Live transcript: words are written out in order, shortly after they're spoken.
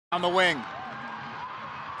On the wing.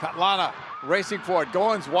 Katlana racing for it.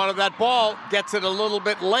 Goins wanted that ball. Gets it a little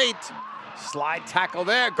bit late. Slide tackle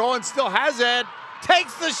there. Goins still has it.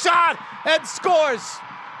 Takes the shot and scores.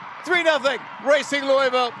 3-0. Racing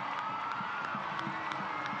Louisville.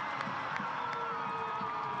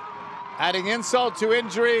 Adding insult to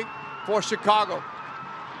injury for Chicago.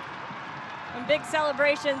 And big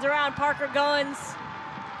celebrations around Parker Goins.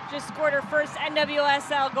 Just scored her first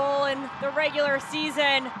NWSL goal in the regular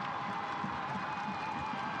season.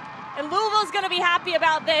 And Louisville's going to be happy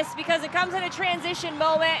about this because it comes in a transition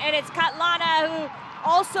moment, and it's Katlana who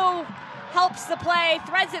also helps the play,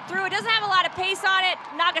 threads it through. It doesn't have a lot of pace on it.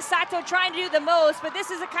 Nagasato trying to do the most, but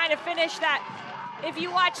this is a kind of finish that if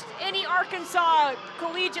you watched any Arkansas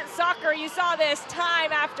collegiate soccer, you saw this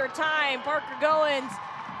time after time. Parker Goins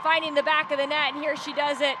finding the back of the net, and here she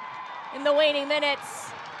does it in the waning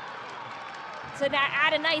minutes to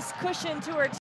add a nice cushion to her team.